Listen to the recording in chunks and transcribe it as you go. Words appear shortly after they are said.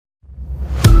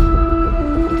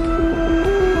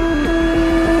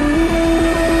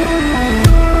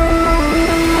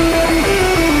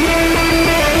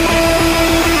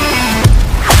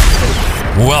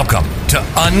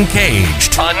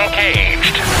Uncaged.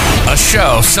 A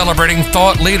show celebrating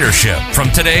thought leadership from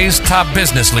today's top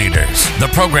business leaders. The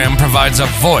program provides a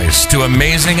voice to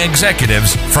amazing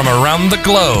executives from around the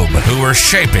globe who are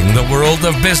shaping the world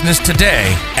of business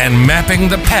today and mapping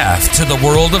the path to the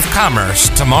world of commerce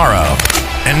tomorrow.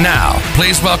 And now,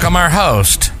 please welcome our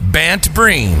host, Bant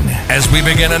Breen, as we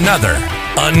begin another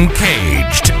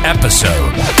Uncaged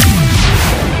episode.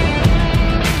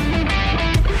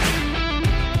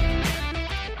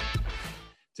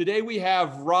 Today we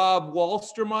have Rob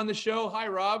Wallstrom on the show. Hi,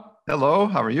 Rob. Hello,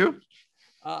 how are you?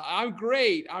 I'm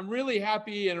great. I'm really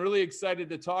happy and really excited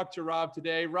to talk to Rob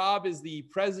today. Rob is the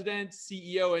president,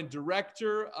 CEO, and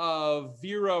director of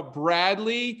Vera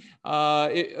Bradley.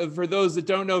 For those that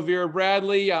don't know Vera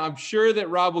Bradley, I'm sure that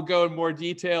Rob will go in more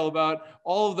detail about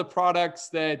all of the products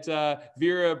that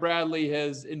Vera Bradley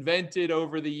has invented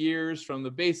over the years, from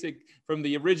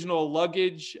the original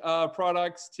luggage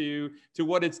products to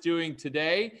what it's doing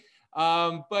today.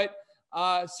 But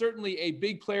certainly a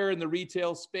big player in the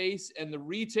retail space, and the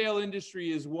retail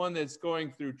industry is one that's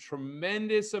going through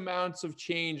tremendous amounts of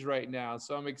change right now.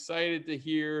 So I'm excited to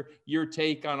hear your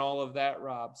take on all of that,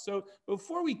 Rob. So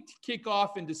before we kick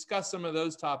off and discuss some of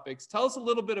those topics, tell us a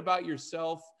little bit about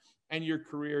yourself and your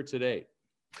career today.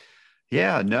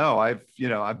 Yeah, no,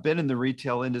 I've been in the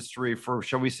retail industry for,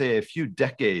 shall we say, a few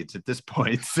decades at this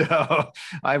point. So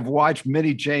I've watched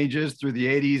many changes through the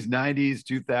 80s, 90s,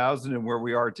 2000, and where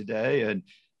we are today. And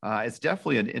it's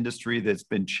definitely an industry that's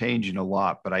been changing a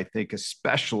lot, but I think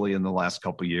especially in the last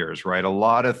couple of years, right? A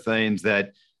lot of things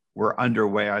that were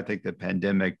underway. I think the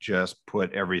pandemic just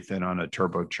put everything on a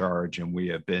turbocharge, and we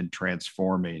have been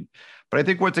transforming. But I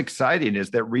think what's exciting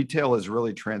is that retail is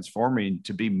really transforming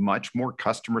to be much more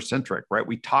customer centric, right?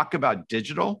 We talk about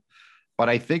digital, but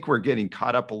I think we're getting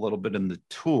caught up a little bit in the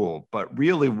tool. But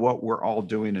really what we're all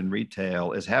doing in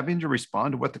retail is having to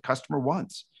respond to what the customer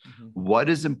wants. Mm-hmm. What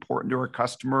is important to our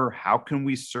customer? How can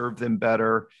we serve them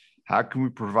better? How can we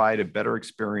provide a better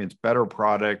experience, better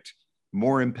product,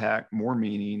 more impact, more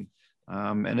meaning?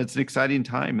 And it's an exciting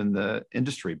time in the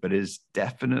industry, but it is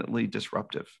definitely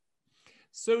disruptive.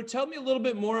 So tell me a little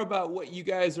bit more about what you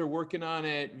guys are working on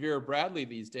at Vera Bradley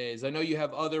these days. I know you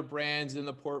have other brands in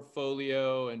the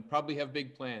portfolio and probably have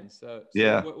big plans. So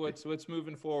yeah, what's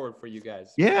moving forward for you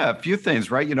guys? Yeah, a few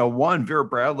things, right? One, Vera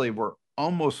Bradley, we're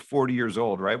almost 40 years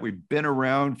old, right? We've been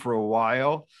around for a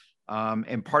while.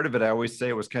 And part of it, I always say,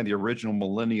 it was kind of the original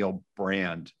millennial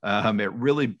brand. It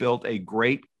really built a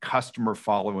great customer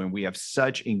following. We have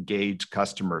such engaged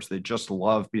customers. They just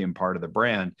love being part of the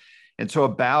brand. And so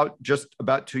about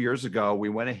 2 years ago, we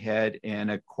went ahead and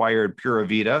acquired Pura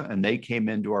Vida, and they came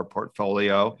into our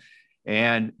portfolio.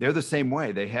 And they're the same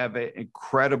way. They have an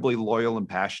incredibly loyal and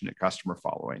passionate customer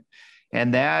following.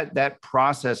 And that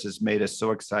process has made us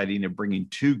so exciting in bringing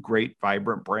two great,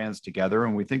 vibrant brands together.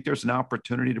 And we think there's an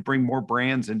opportunity to bring more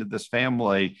brands into this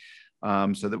family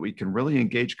so that we can really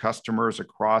engage customers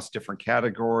across different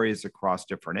categories, across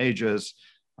different ages.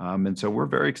 And so we're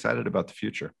very excited about the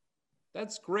future.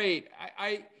 That's great.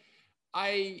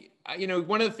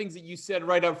 One of the things that you said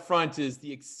right up front is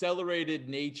the accelerated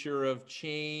nature of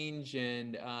change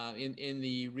and in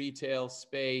the retail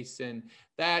space. And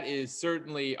that is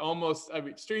certainly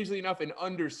strangely enough, an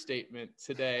understatement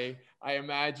today, I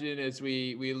imagine, as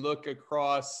we look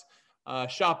across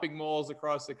shopping malls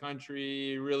across the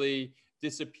country, really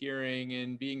disappearing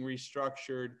and being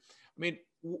restructured. I mean,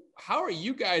 how are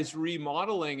you guys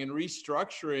remodeling and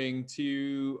restructuring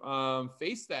to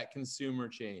face that consumer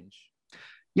change?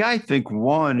 Yeah, I think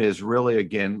one is really,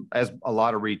 again, as a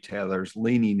lot of retailers,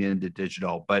 leaning into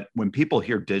digital. But when people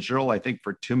hear digital, I think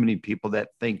for too many people that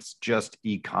thinks just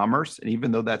e-commerce. And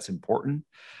even though that's important,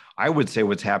 I would say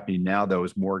what's happening now, though,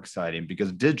 is more exciting,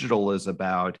 because digital is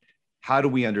about how do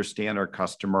we understand our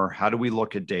customer? How do we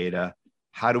look at data?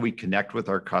 How do we connect with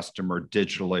our customer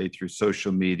digitally through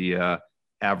social media,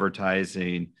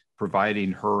 advertising,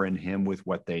 providing her and him with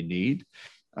what they need?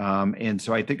 And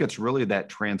so I think it's really that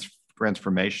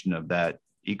transformation of that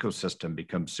ecosystem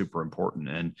becomes super important.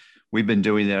 And we've been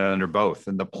doing that under both.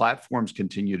 And the platforms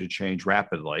continue to change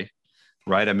rapidly,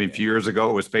 right? I mean, a few years ago,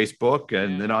 it was Facebook,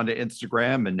 and then onto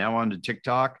Instagram, and now onto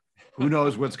TikTok. Who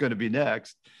knows what's going to be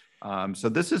next? So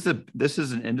this is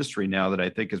an industry now that I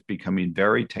think is becoming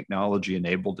very technology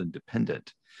enabled and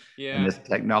dependent. Yeah. And as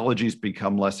technology's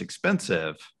become less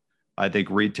expensive, I think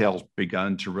retail's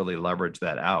begun to really leverage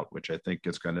that out, which I think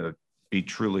is going to be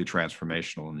truly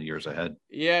transformational in the years ahead.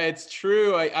 Yeah, it's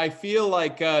true. I feel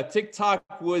like TikTok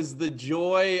was the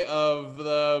joy of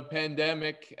the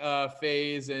pandemic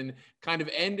phase and kind of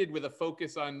ended with a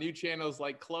focus on new channels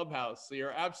like Clubhouse. So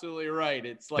you're absolutely right.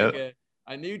 It's like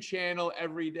a new channel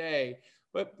every day.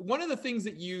 But one of the things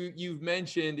that you've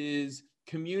mentioned is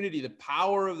community, the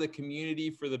power of the community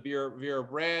for the Vera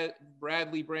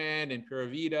Bradley brand and Pura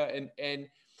Vida, and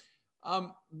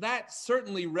that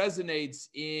certainly resonates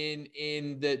in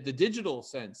the digital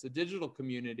sense, the digital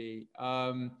community.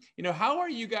 How are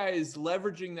you guys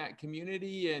leveraging that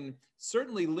community and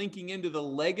certainly linking into the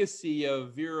legacy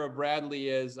of Vera Bradley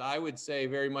as, I would say,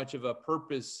 very much of a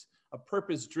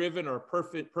purpose-driven or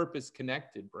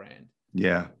purpose-connected brand?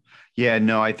 Yeah.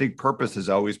 No, I think purpose has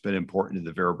always been important to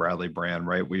the Vera Bradley brand,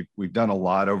 right? We've done a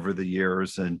lot over the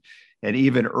years, and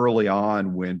even early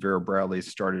on when Vera Bradley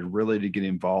started really to get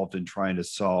involved in trying to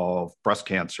solve breast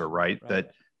cancer, right?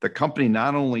 That the company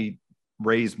not only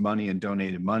raised money and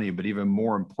donated money, but even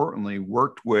more importantly,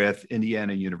 worked with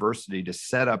Indiana University to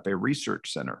set up a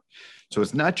research center. So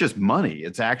it's not just money,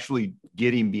 it's actually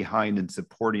getting behind and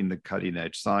supporting the cutting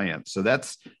edge science. So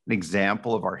that's an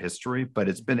example of our history, but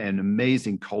it's been an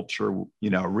amazing culture.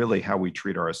 Really how we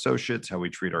treat our associates, how we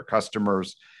treat our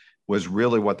customers was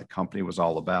really what the company was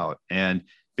all about. And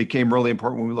became really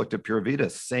important when we looked at Pura Vida,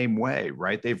 same way,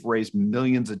 right? They've raised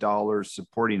millions of dollars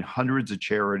supporting hundreds of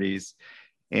charities.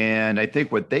 And I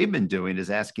think what they've been doing is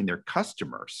asking their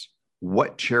customers,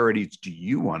 what charities do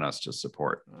you want us to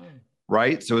support?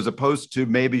 Right. So as opposed to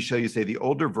maybe, shall you say, the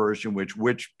older version,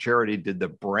 which charity did the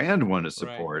brand want to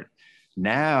support? Right.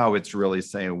 Now it's really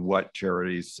saying what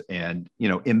charities and,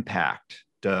 impact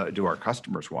do our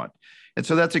customers want? And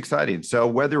so that's exciting. So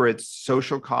whether it's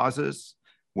social causes,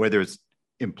 whether it's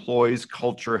employees,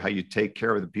 culture, how you take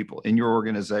care of the people in your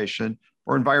organization,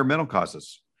 or environmental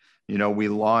causes. We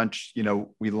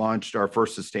launched our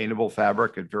first sustainable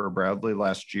fabric at Vera Bradley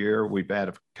last year. We've had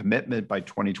a commitment by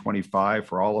 2025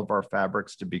 for all of our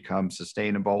fabrics to become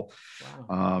sustainable.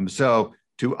 Wow. So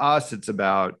to us, it's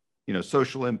about,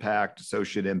 social impact,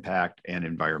 associate impact, and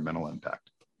environmental impact.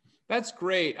 That's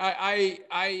great. I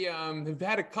have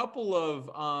had a couple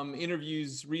of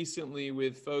interviews recently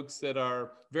with folks that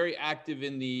are very active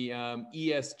in the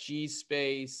ESG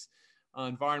space,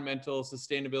 environmental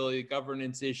sustainability,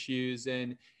 governance issues,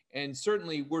 and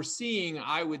certainly we're seeing,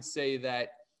 I would say,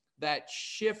 that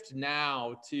shift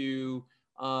now to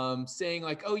saying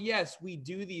like, oh yes, we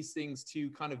do these things, to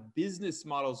kind of business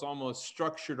models almost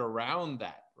structured around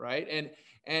that, right?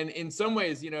 And in some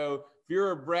ways,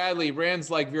 Vera Bradley, brands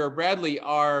like Vera Bradley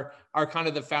are kind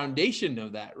of the foundation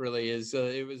of that. Really, is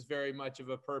it was very much of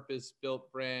a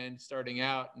purpose-built brand starting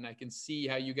out, and I can see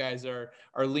how you guys are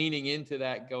leaning into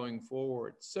that going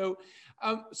forward. So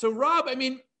Rob, I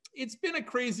mean, it's been a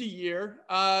crazy year.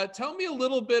 Tell me a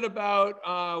little bit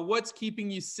about what's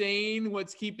keeping you sane,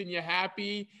 what's keeping you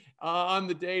happy on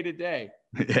the day-to-day.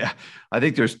 Yeah, I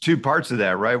think there's two parts of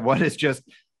that, right? One is just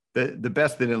the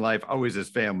best thing in life always is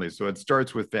family. So it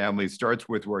starts with family, starts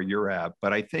with where you're at.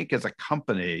 But I think as a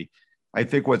company, I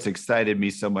think what's excited me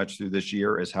so much through this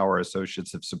year is how our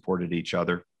associates have supported each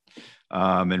other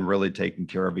and really taking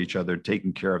care of each other,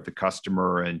 taking care of the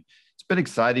customer. And it's been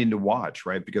exciting to watch,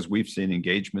 right? Because we've seen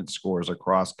engagement scores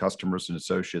across customers and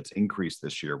associates increase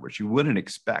this year, which you wouldn't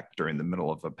expect during the middle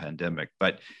of a pandemic.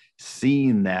 But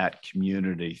seeing that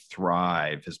community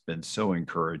thrive has been so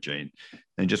encouraging,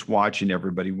 and just watching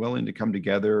everybody willing to come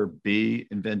together, be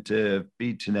inventive,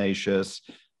 be tenacious.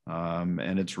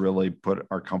 And it's really put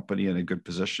our company in a good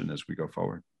position as we go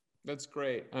forward. That's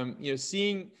great.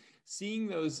 Seeing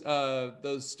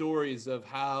those stories of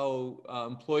how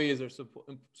employees are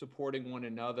supporting one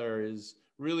another is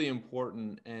really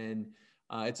important. And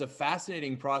it's a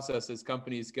fascinating process as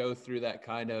companies go through that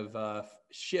kind of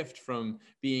shift from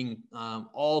being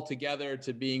all together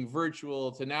to being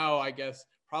virtual to now, I guess,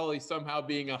 probably somehow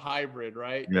being a hybrid,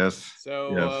 right? Yes. So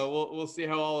yes. We'll see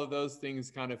how all of those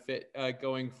things kind of fit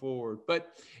going forward.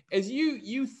 But as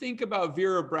you think about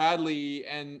Vera Bradley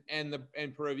and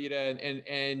Pura Vida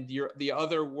and the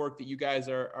other work that you guys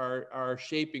are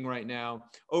shaping right now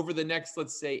over the next,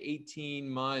 let's say, 18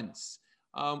 months,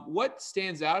 what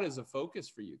stands out as a focus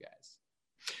for you guys?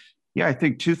 Yeah, I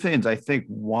think two things. I think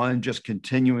one, just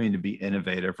continuing to be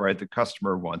innovative, right? The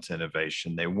customer wants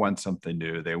innovation. They want something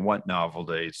new. They want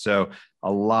novelty. So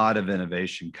a lot of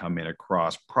innovation coming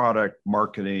across product,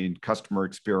 marketing, customer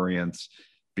experience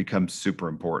becomes super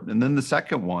important. And then the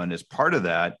second one is part of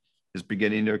that is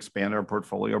beginning to expand our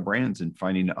portfolio of brands and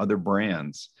finding other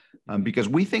brands. Because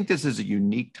we think this is a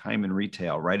unique time in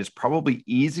retail, right? It's probably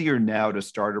easier now to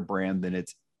start a brand than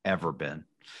it's ever been.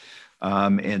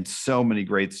 And so many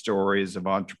great stories of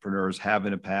entrepreneurs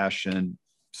having a passion,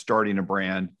 starting a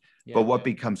brand. Yeah, but what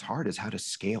becomes hard is how to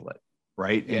scale it,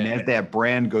 right? Yeah, and as that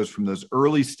brand goes from those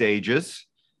early stages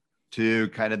to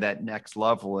kind of that next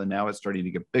level. And now it's starting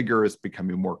to get bigger. It's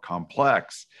becoming more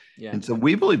complex. Yeah. And so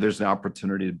we believe there's an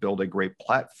opportunity to build a great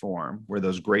platform where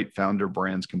those great founder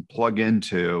brands can plug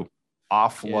into,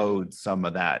 offload some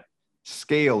of that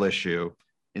scale issue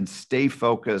and stay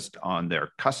focused on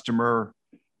their customer,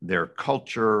 their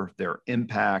culture, their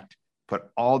impact, put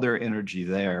all their energy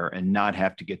there and not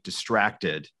have to get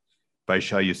distracted by,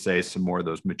 shall you say, some more of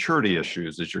those maturity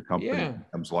issues as your company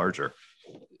becomes larger.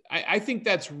 I think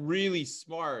that's really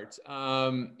smart.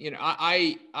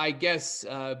 I guess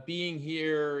being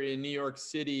here in New York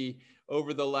City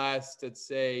over the last, let's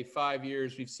say, 5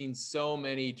 years, we've seen so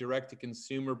many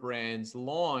direct-to-consumer brands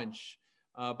launch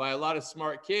by a lot of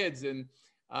smart kids, and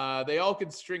they all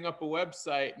could string up a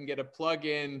website and get a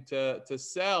plug-in to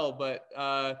sell, but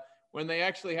when they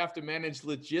actually have to manage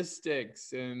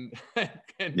logistics and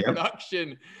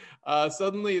production,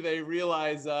 suddenly they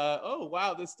realize, oh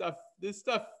wow, this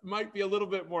stuff might be a little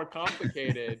bit more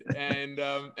complicated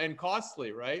and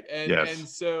costly, right? And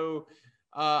so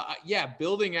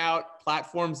building out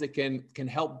platforms that can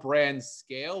help brands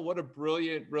scale. What a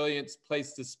brilliant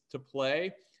place to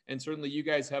play. And certainly you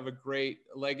guys have a great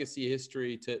legacy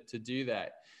history to do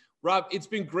that. Rob, it's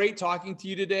been great talking to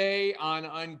you today on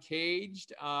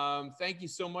Uncaged. Thank you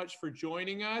so much for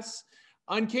joining us.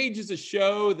 Uncaged is a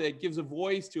show that gives a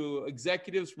voice to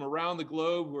executives from around the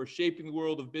globe who are shaping the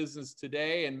world of business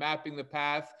today and mapping the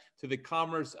path to the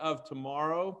commerce of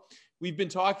tomorrow. We've been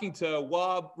talking to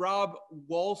Rob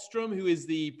Wallstrom, who is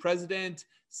the president,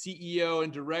 CEO,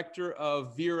 and director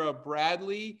of Vera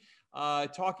Bradley,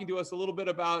 talking to us a little bit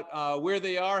about where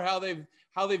they are, how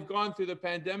they've gone through the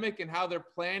pandemic, and how they're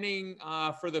planning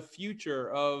for the future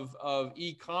of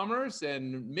e-commerce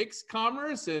and mixed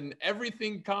commerce and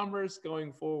everything commerce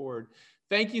going forward.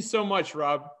 Thank you so much,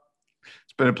 Rob.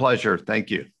 It's been a pleasure.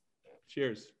 Thank you.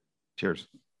 Cheers. Cheers.